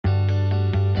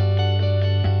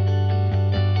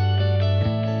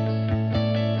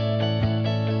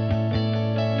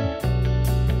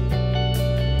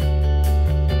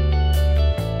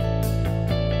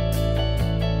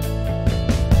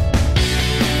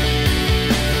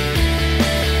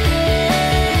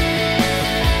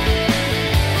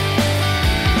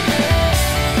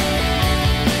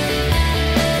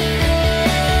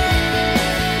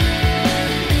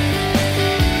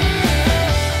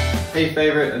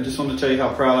just want to tell you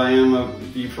how proud I am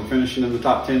of you for finishing in the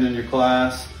top 10 in your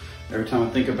class. Every time I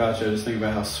think about you, I just think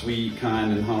about how sweet,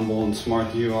 kind, and humble and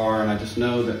smart you are. And I just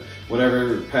know that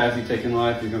whatever path you take in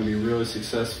life, you're going to be really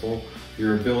successful.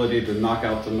 Your ability to knock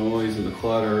out the noise and the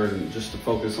clutter and just to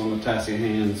focus on the task at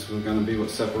hand is going to be what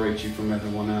separates you from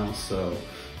everyone else. So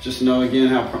just know again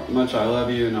how much I love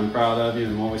you and I'm proud of you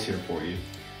and I'm always here for you.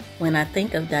 When I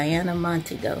think of Dahiana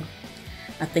Montijo,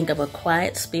 I think of a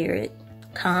quiet spirit,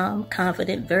 calm,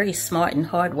 confident, very smart and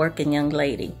hardworking young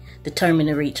lady, determined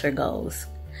to reach her goals.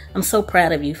 I'm so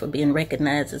proud of you for being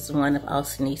recognized as one of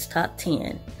Austin's top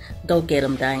 10. Go get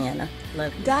them, Dahiana.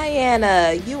 Love you.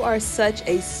 Dahiana, you are such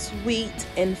a sweet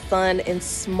and fun and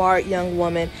smart young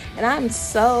woman, and I'm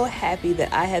so happy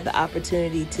that I had the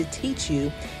opportunity to teach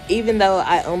you. Even though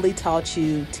I only taught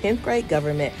you 10th grade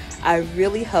government, I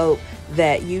really hope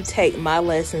that you take my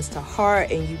lessons to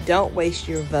heart and you don't waste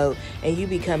your vote and you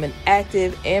become an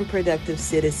active and productive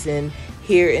citizen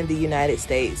here in the United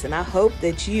States. And I hope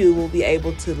that you will be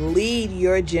able to lead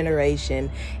your generation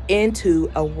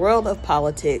into a world of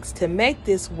politics to make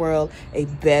this world a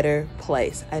better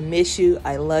place. I miss you.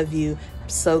 I love you. I'm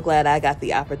so glad I got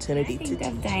the opportunity to teach. I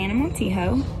think of Dahiana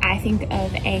Montijo, I think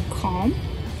of a calm,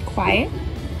 quiet,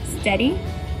 steady,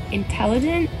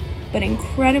 intelligent, but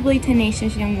incredibly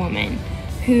tenacious young woman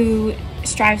who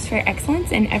strives for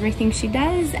excellence in everything she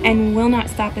does and will not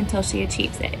stop until she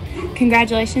achieves it.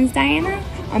 Congratulations, Dahiana,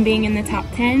 on being in the top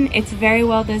 10. It's very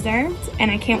well deserved,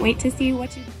 and I can't wait to see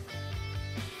what you do.